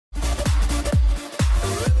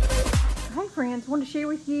friends, wanted to share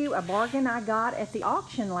with you a bargain I got at the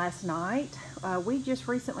auction last night. We just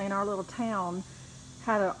recently in our little town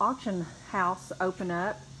had an auction house open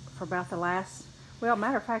up for about the last, well,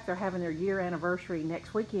 matter of fact, they're having their year anniversary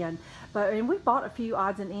next weekend. And we bought a few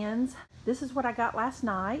odds and ends. This is what I got last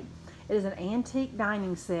night. It is an antique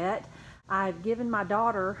dining set. I've given my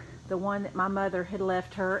daughter the one that my mother had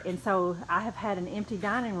left her, and so I have had an empty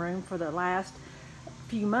dining room for the last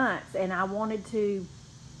few months, and I wanted to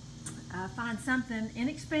find something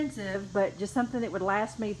inexpensive, but just something that would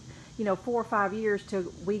last me, 4 or 5 years till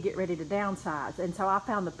we get ready to downsize. And so I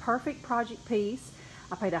found the perfect project piece.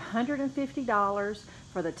 I paid $150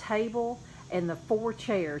 for the table and the 4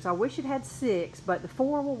 chairs. I wish it had 6, but the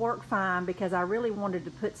 4 will work fine because I really wanted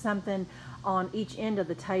to put something on each end of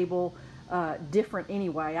the table different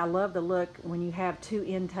anyway. I love the look when you have 2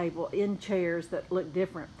 end chairs that look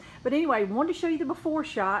different. But anyway, wanted to show you the before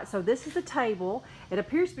shot. So this is the table. It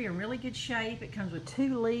appears to be in really good shape. It comes with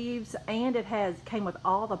 2 leaves, and it came with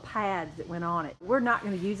all the pads that went on it. We're not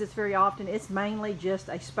going to use this very often. It's mainly just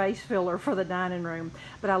a space filler for the dining room.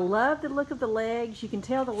 But I love the look of the legs. You can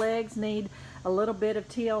tell the legs need a little bit of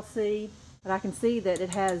TLC. But I can see that it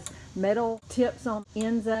has metal tips on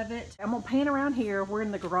ends of it. I'm gonna pan around here. We're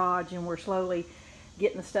in the garage and we're slowly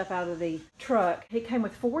getting the stuff out of the truck. It came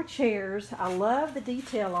with 4 chairs. I love the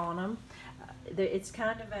detail on them. It's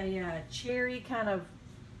kind of a cherry, kind of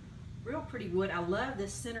real pretty wood. I love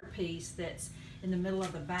this centerpiece that's in the middle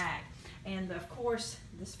of the back. And of course,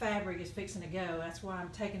 this fabric is fixing to go. That's why I'm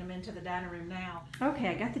taking them into the dining room now. Okay,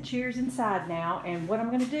 I got the chairs inside now, and what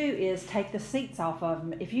I'm gonna do is take the seats off of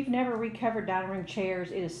them. If you've never recovered dining room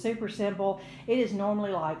chairs, it is super simple. It is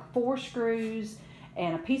normally like 4 screws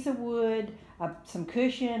and a piece of wood, some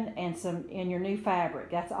cushion, and your new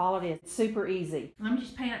fabric. That's all it is. It's super easy. Let me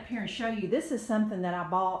just pan up here and show you. This is something that I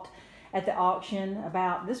bought at the auction.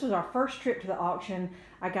 This was our first trip to the auction.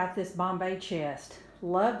 I got this Bombay chest.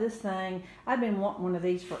 Love this thing. I've been wanting one of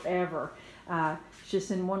these forever. It's just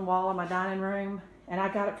in one wall of my dining room, and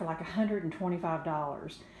I got it for like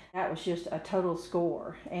 $125. That was just a total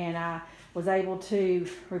score. And I was able to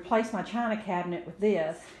replace my china cabinet with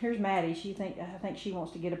this. Here's Maddie. I think she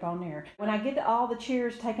wants to get up on there. When I get all the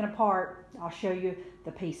chairs taken apart, I'll show you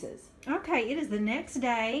the pieces. Okay, it is the next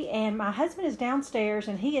day, and my husband is downstairs,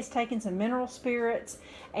 and he has taken some mineral spirits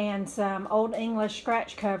and some Old English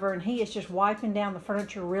scratch cover, and he is just wiping down the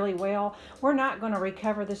furniture really well. We're not going to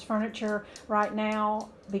recover this furniture right now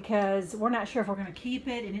because we're not sure if we're going to keep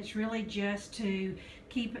it, and it's really just to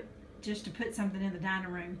keep it, just to put something in the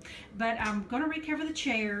dining room. But I'm going to recover the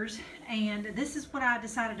chairs, and this is what I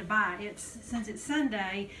decided to buy. Since it's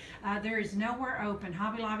Sunday, there is nowhere open.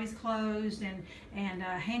 Hobby Lobby's closed, and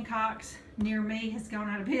Hancock's near me has gone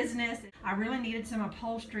out of business. I really needed some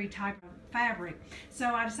upholstery type of fabric,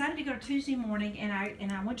 so I decided to go to Tuesday morning, and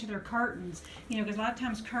I went to their curtains, because a lot of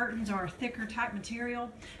times curtains are a thicker type material.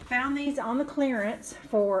 Found these on the clearance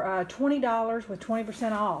for $20 with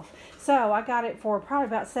 20% off. So I got it for probably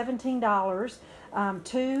about $17.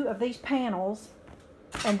 2 of these panels,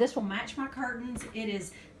 and this will match my curtains. It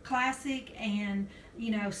is classic and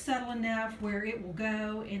subtle enough where it will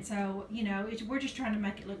go, and so we're just trying to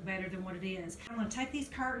make it look better than what it is. I'm going to take these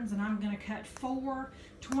curtains and I'm going to cut 4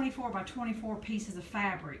 24 by 24 pieces of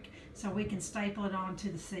fabric so we can staple it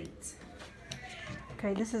onto the seats.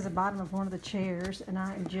 Okay, this is the bottom of one of the chairs, and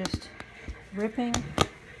I am just ripping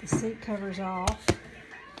the seat covers off.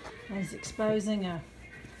 It's exposing a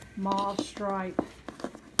mauve stripe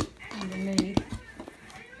underneath.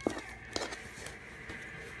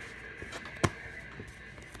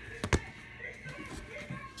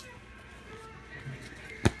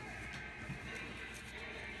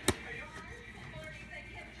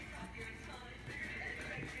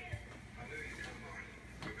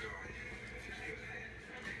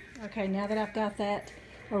 Okay, now that I've got that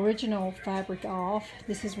original fabric off,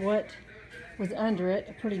 this is what was under it,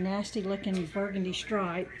 a pretty nasty looking burgundy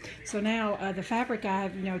stripe. So now the fabric I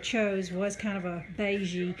chose was kind of a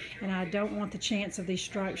beigey, and I don't want the chance of these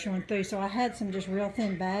stripes showing through. So I had some just real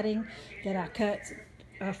thin batting that I cut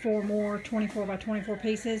 4 more 24 by 24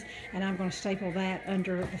 pieces, and I'm going to staple that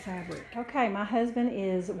under the fabric. Okay, my husband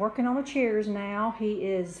is working on the chairs now. He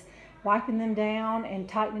is wiping them down and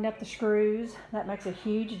tightening up the screws. That makes a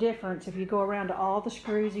huge difference if you go around to all the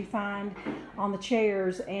screws you find on the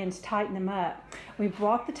chairs and tighten them up. We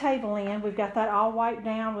brought the table in. We've got that all wiped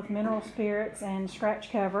down with mineral spirits and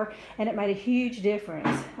scratch cover, and it made a huge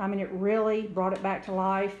difference. I mean, it really brought it back to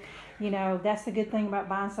life. That's the good thing about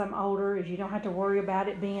buying something older, is you don't have to worry about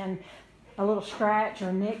it being a little scratch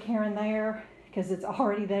or nick here and there because it's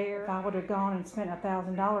already there. If I would have gone and spent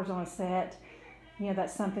 $1,000 on a set, you know,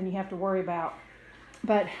 that's something you have to worry about.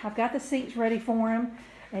 But I've got the seats ready for them,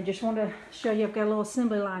 and just want to show you I've got a little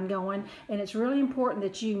assembly line going, and it's really important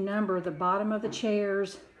that you number the bottom of the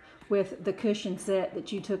chairs with the cushion set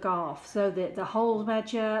that you took off, so that the holes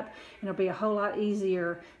match up, and it'll be a whole lot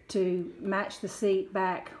easier to match the seat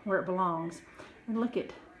back where it belongs. And look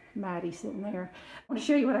at Maddie sitting there. I want to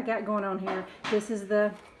show you what I got going on here. This is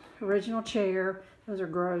the original chair. Those are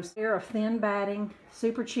gross. They're of thin batting,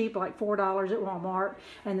 super cheap, like $4 at Walmart.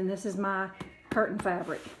 And then this is my curtain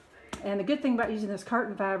fabric. And the good thing about using this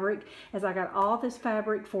curtain fabric is I got all this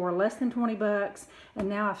fabric for less than 20 bucks, and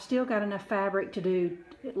now I've still got enough fabric to do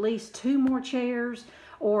at least 2 more chairs,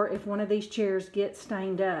 or if one of these chairs gets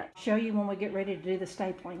stained up. Show you when we get ready to do the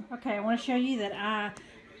stapling. Okay, I want to show you that I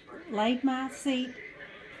laid my seat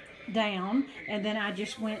down, and then I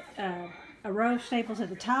just went a row of staples at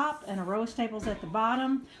the top and a row of staples at the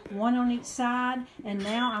bottom, one on each side, and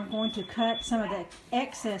now I'm going to cut some of the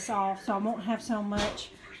excess off so I won't have so much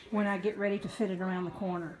when I get ready to fit it around the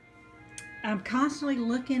corner. I'm constantly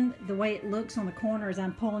looking the way it looks on the corner as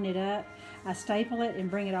I'm pulling it up. I staple it and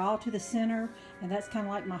bring it all to the center, and that's kind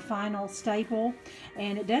of like my final staple.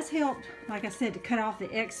 And it does help, like I said, to cut off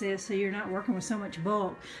the excess so you're not working with so much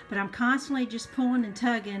bulk. But I'm constantly just pulling and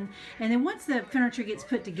tugging, and then once the furniture gets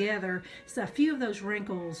put together, so a few of those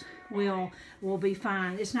wrinkles will be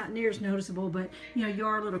fine. It's not near as noticeable, but you know, you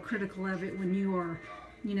are a little critical of it when you are,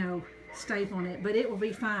 you know, stapling it, but it will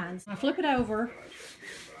be fine. I flip it over,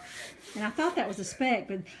 and I thought that was a speck,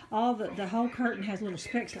 but all the whole curtain has little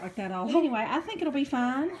specks like that all. Anyway, I think it'll be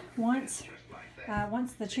fine once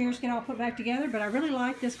the chairs get all put back together, but I really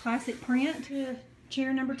like this classic print.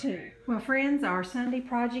 Chair number 2. Well, friends, our Sunday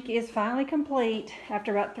project is finally complete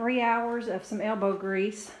after about 3 hours of some elbow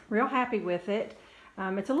grease. Real happy with it.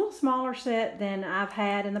 It's a little smaller set than I've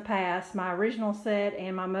had in the past. My original set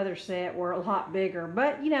and my mother's set were a lot bigger,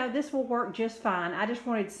 but you know, this will work just fine. I just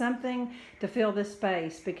wanted something to fill this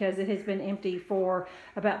space because it has been empty for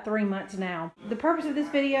about 3 months now. The purpose of this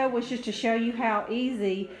video was just to show you how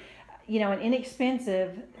easy, you know, and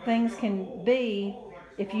inexpensive things can be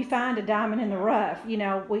if you find a diamond in the rough. You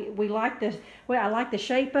know, we like the, well, I like the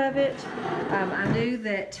shape of it. I knew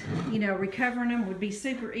that, you know, recovering them would be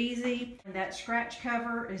super easy. And that scratch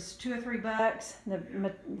cover is $2 or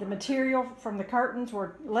 $3. The material from the curtains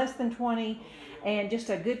were less than 20, and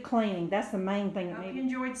just a good cleaning. That's the main thing. I hope you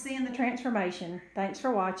enjoyed seeing the transformation. Thanks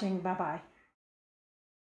for watching. Bye-bye.